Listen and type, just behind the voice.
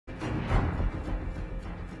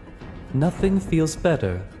Nothing feels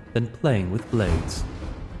better than playing with blades.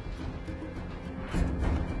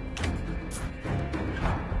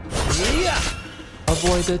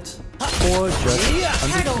 Avoid it, or just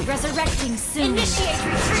Turtle undertake. resurrecting soon. Initiate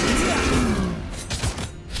retreat.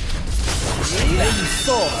 May you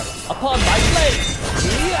soar upon my blade!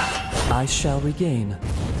 I shall regain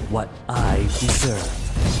what I deserve.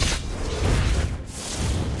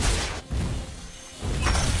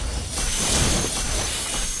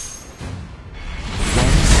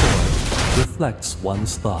 One sword reflects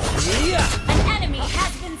one's thought. An enemy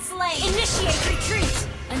has been slain. Initiate retreat.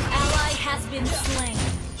 An ally has been slain.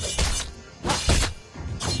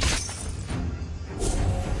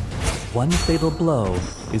 One fatal blow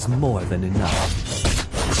is more than enough.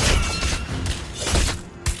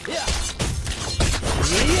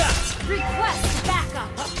 Request backup.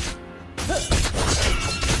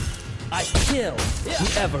 I kill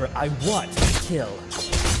whoever I want to kill.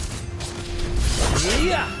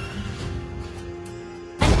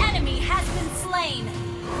 An enemy has been slain.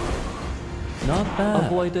 Not bad.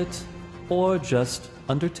 Avoid it, or just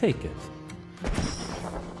undertake it.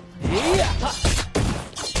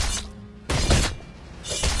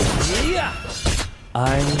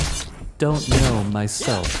 I don't know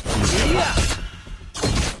myself either.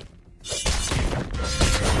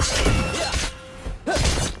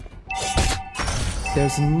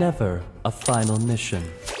 There's never a final mission.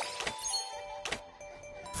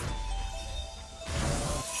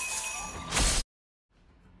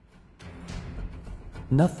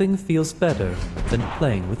 Nothing feels better than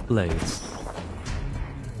playing with blades.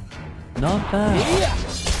 Not bad.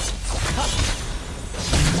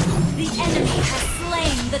 The enemy has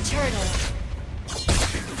slain the turtle.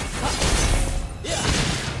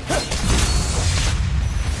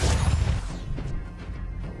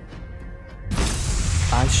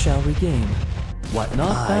 I shall regain what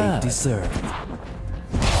I deserve. An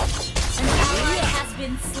ally has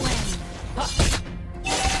been slain.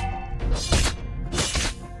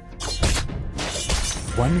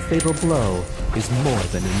 One fatal blow is more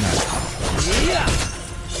than enough.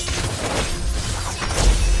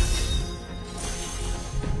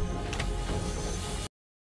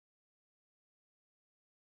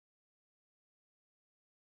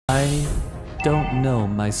 I don't know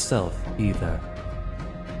myself either.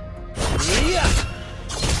 An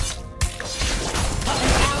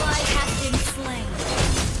ally has been slain.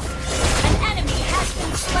 An enemy has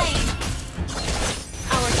been slain.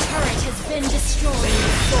 Our turret has been destroyed.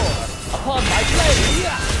 Soar upon my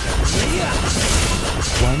blade!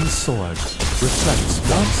 One sword reflects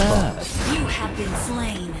one's thought. You have been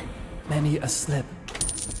slain. Many a slip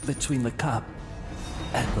between the cup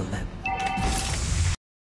and the lip.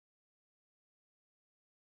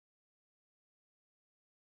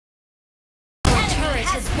 Our turret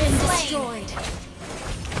has been destroyed.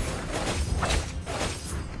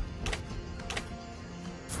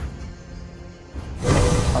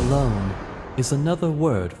 Alone is another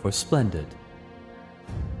word for splendid.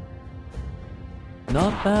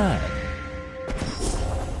 Not bad.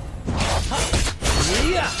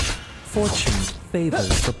 Fortune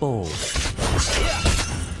favors the bold.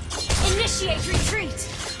 Initiate retreat.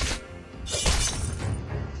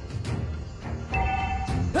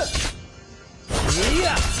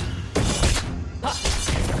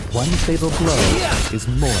 One fatal blow is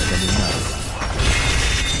more than enough.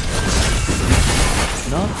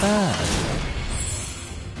 Not bad.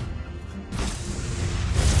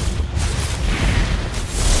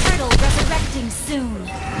 Turtle resurrecting soon.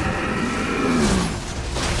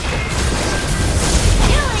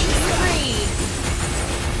 Killing spree.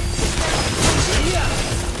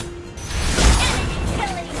 Enemy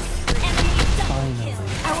killing. Enemy double kill.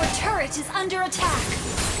 Our turret is under attack.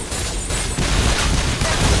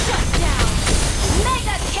 Shut down.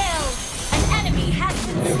 Mega kill. An enemy has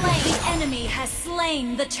been slain. The enemy has slain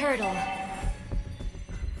the turtle.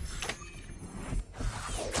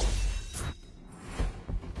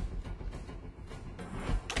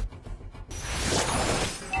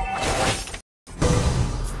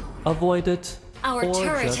 Avoid it. Our or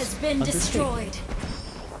turret just has been undertake destroyed. it.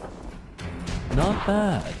 Not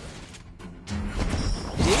bad.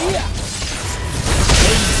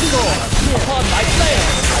 Soar upon my blade!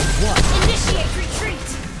 I won! Initiate retreat!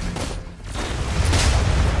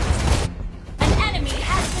 An enemy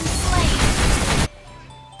has been slain!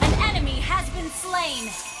 An enemy has been slain!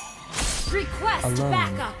 Request Alone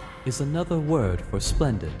backup! is another word for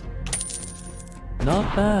splendid.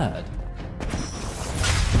 Not bad.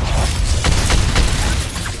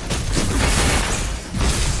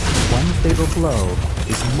 One fatal blow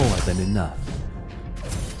is more than enough.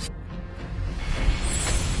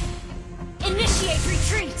 Initiate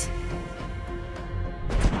retreat!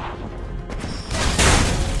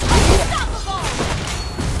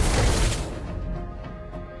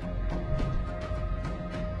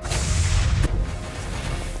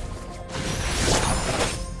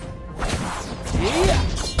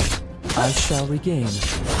 I shall regain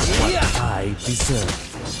what I deserve.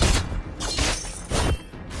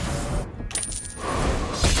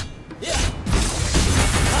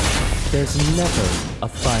 There's never a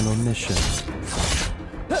final mission.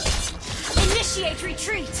 Initiate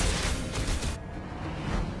retreat!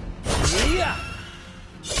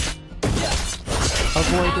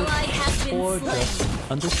 Avoid Ally has it been or slain.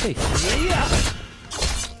 just undertake it.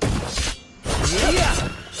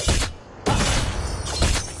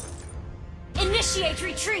 Initiate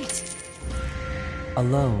retreat!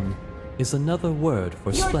 Alone is another word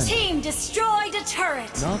for Your splendor. team destroyed a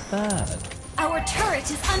turret! Not bad. Our turret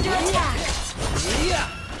is under attack!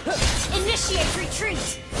 Initiate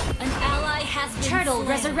retreat! An ally has been Turtle slain.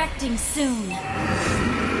 Resurrecting soon!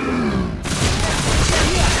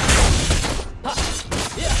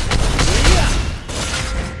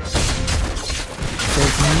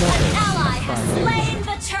 There's An never ally a has final slain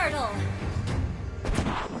the turtle!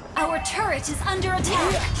 Our turret is under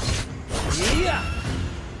attack!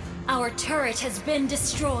 Our turret has been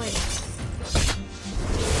destroyed!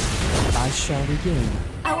 I shall regain.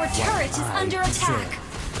 Our turret is I under deserve. attack!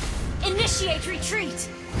 Initiate retreat!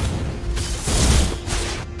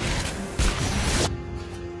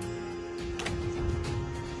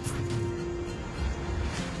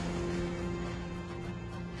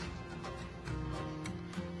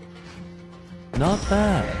 Not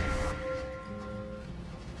bad.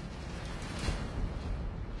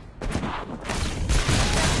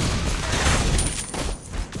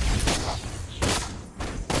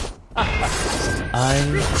 I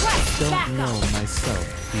Request don't backup. know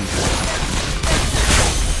myself either.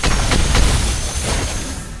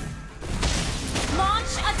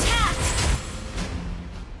 Launch attack!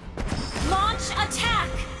 Launch attack!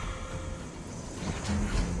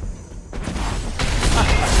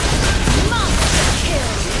 Monster kill!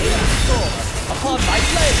 Upon my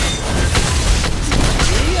blade!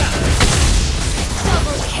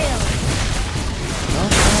 Double kill! Not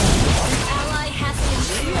bad. An ally has been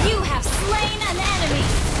slain. You have slain an enemy!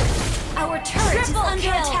 Our turret is under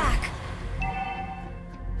attack!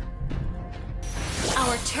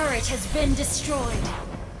 Our turret has been destroyed.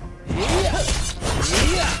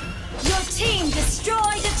 Your team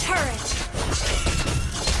destroyed a turret!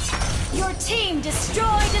 Your team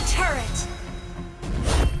destroyed a turret!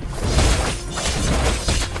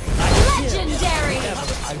 Legendary!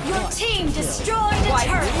 Your team destroyed a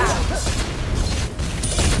turret!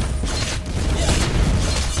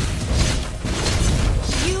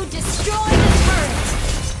 You destroyed a turret!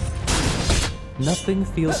 Nothing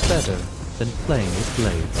feels better than playing with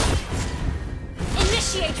blades.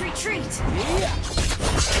 Initiate retreat!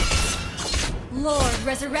 Lord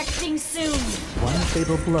resurrecting soon! One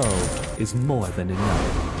fatal blow is more than enough.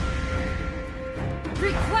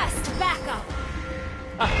 Request backup!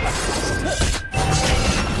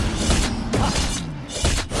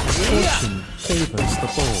 Fortune favors the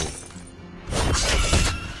bold.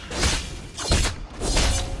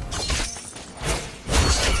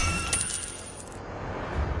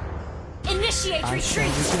 Initiate I shall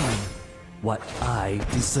retreat! regain what I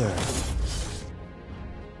deserve.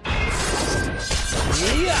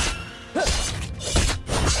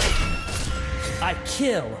 I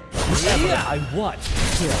kill whoever I want to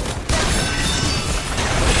kill.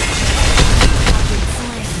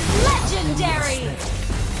 Legendary!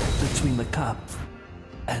 Between the cup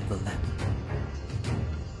and the lip.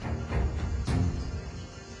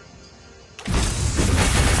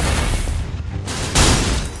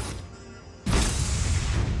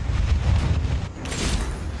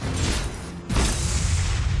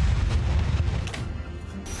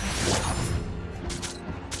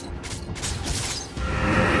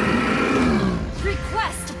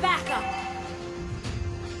 Request backup!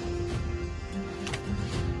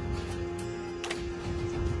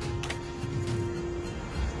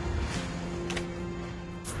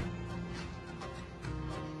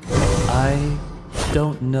 I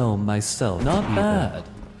don't know myself. Not bad.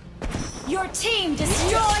 Your team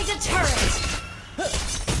destroyed a turret!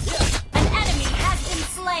 An enemy has been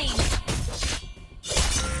slain!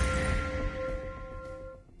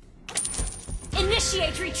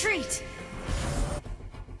 Initiate retreat!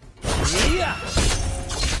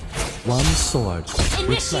 One sword Initiate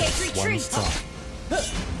reflects one retreat. thought.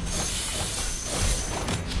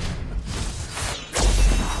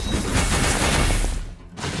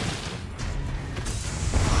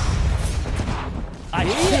 I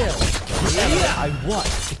kill whoever I want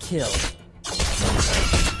to kill.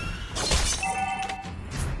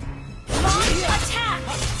 Launch attack!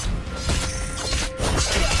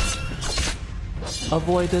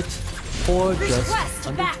 Avoid it or just Request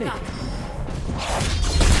undertake backup! it.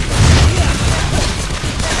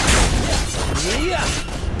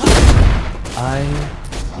 I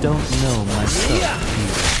don't know myself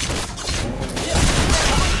either.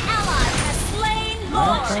 Ally has slain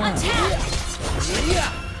Lord! Attack!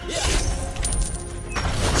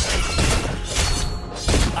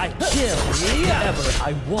 I kill whoever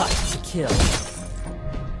I want to kill.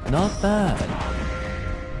 Not bad.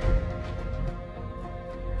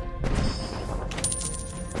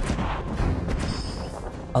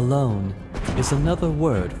 Alone is another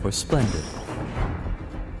word for splendid.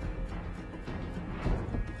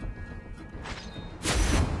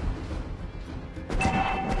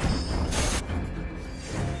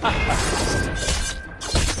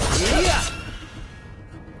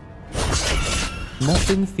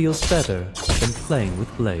 Nothing feels better than playing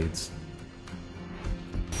with blades.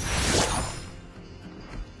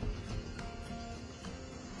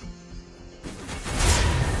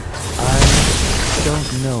 I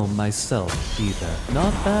don't know myself either.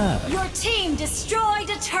 Not bad. Your team destroyed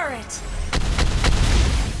a turret!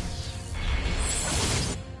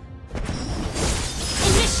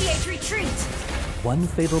 Initiate retreat! One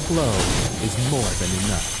fatal blow is more than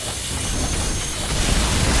enough.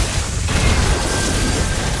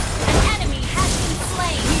 An enemy has been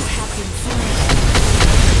slain! You have been slain!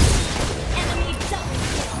 Enemy double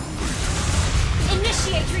kill!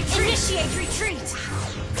 Initiate retreat! Initiate retreat!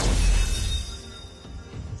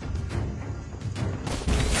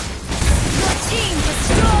 Your team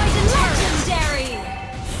destroyed a legendary!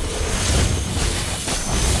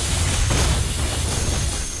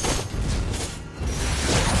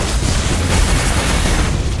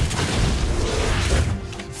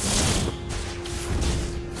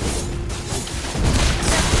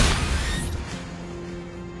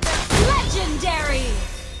 Legendary!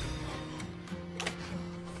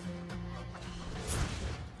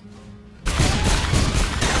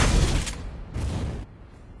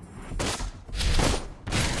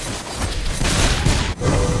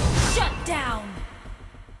 Shut down!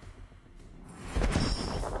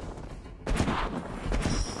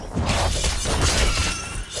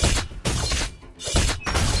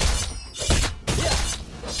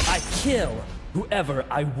 I kill whoever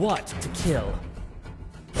I want to kill.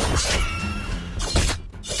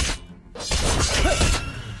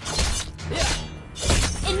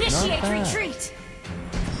 Initiate Not bad. retreat!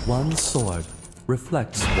 One sword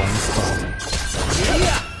reflects one's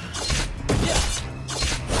thought.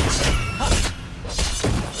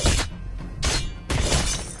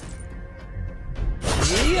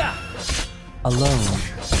 Alone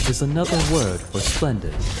is another word for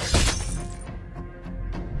splendid.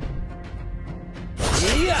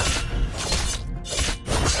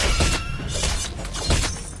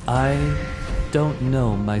 I don't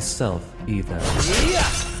know myself either.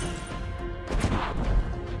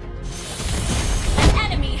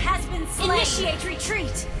 An enemy has been slain! Initiate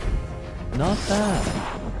retreat! Not bad.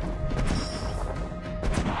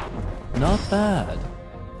 Not bad.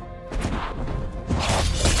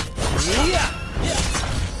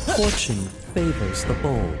 Fortune favors the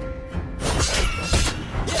bold.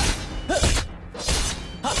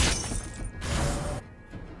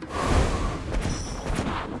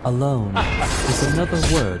 Alone is another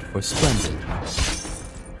word for splendid.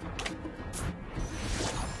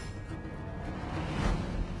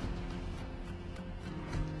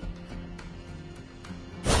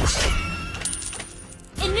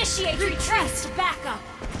 Initiate retreat! Backup!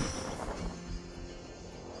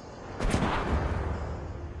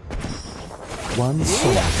 One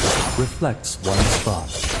sword reflects one's thought.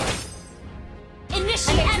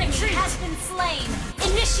 Initiate An enemy retreat! Has been slain!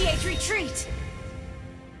 Initiate retreat!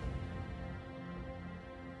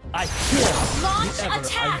 I kill Launch whoever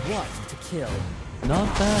attack! I want to kill. Not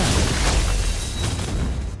bad.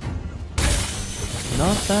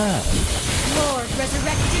 Not bad. Lord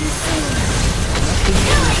resurrecting soon!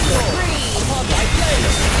 Killing spree! Upon my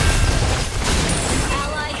blade! An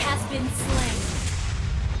ally has been slain.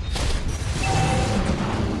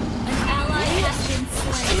 An ally has been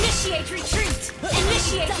slain. Initiate retreat!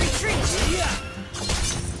 Initiate retreat!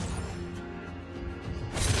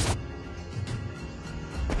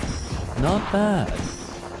 Not bad.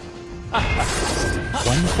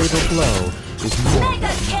 One fatal blow is more.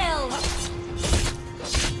 Mega kill!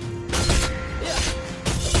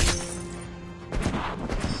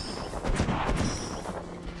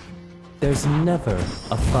 There's never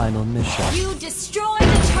a final mission. You destroy the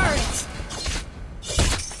turret.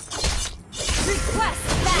 Request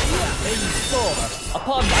backup. May you soar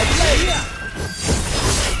upon my blade!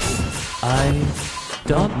 I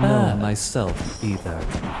don't know myself either.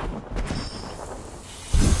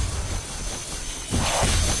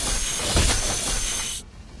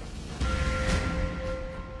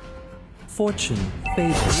 Fortune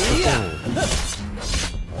favors the bold.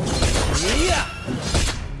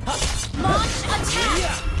 Launch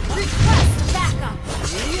attack. Request backup.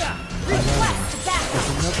 Request backup. There's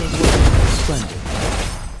another word for splendid.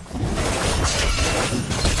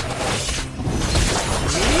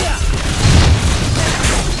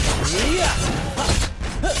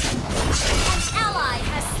 An ally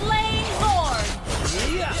has slain Lord.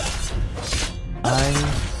 I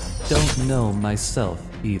don't know myself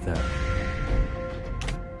either.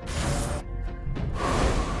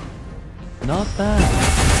 Not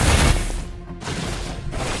bad.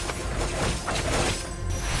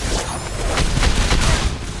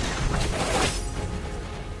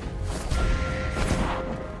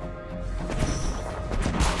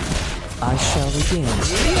 I shall regain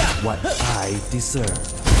what I deserve.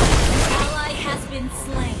 Ally has been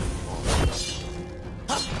slain.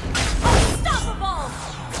 Unstoppable!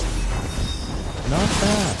 Not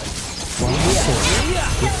bad. One is soul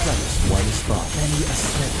reflects one is thought. Many a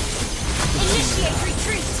slip. Initiate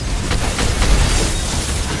retreat!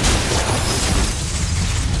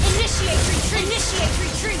 Initiate retreat! Initiate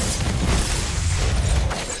retreat!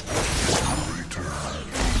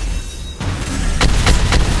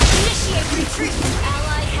 Initiate retreat!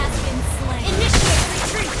 Ally has been slain. Initiate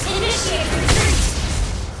retreat! Initiate retreat!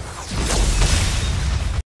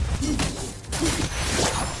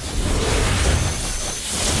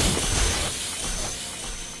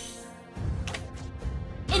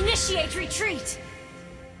 Initiate retreat!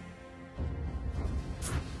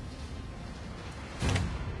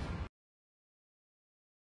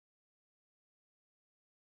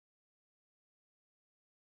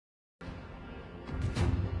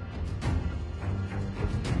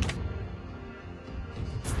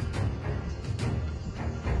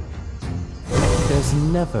 There's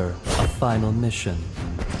never a final mission.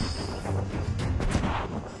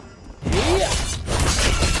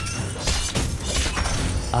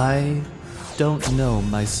 I don't know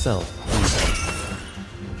myself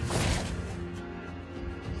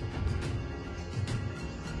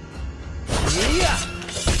either.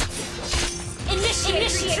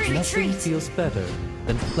 Initiate Nothing retreat! feels better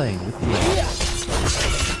than playing with blades.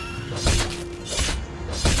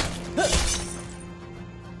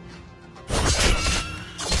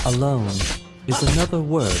 Alone is another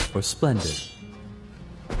word for splendid.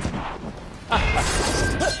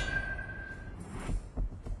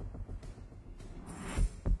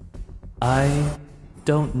 I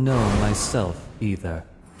don't know myself either.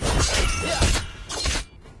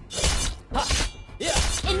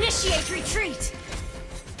 Initiate retreat!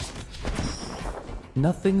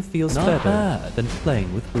 Nothing feels better than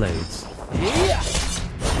playing with blades.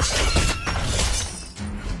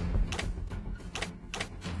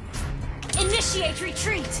 Initiate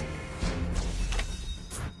retreat!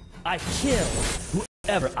 I kill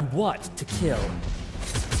whoever I want to kill.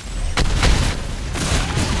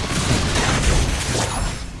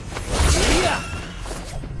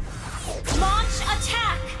 Launch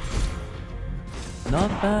attack! Not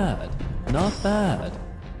bad, not bad,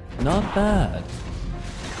 not bad.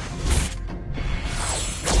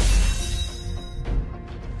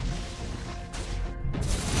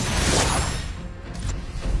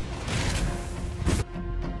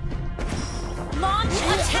 Launch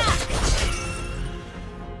attack!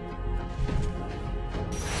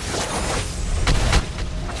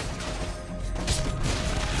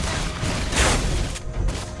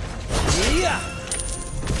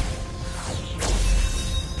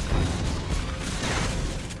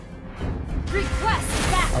 Request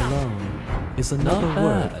backup! Alone is another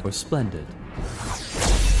word for splendid.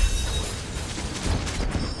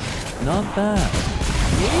 Not bad.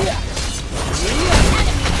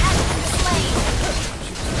 Enemy has been slain!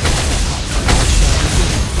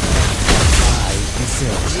 I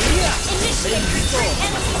deserve. Initiate retreat!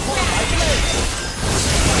 Enemy back!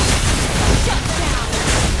 Shut down!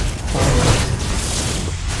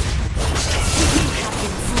 You have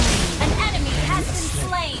been slain! An enemy has been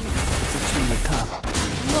slain!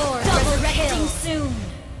 Lord, double kill soon!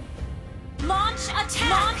 Launch attack!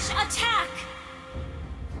 Launch attack!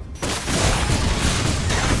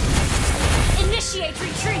 Initiate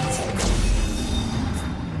retreat!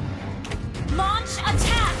 Launch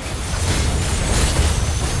attack!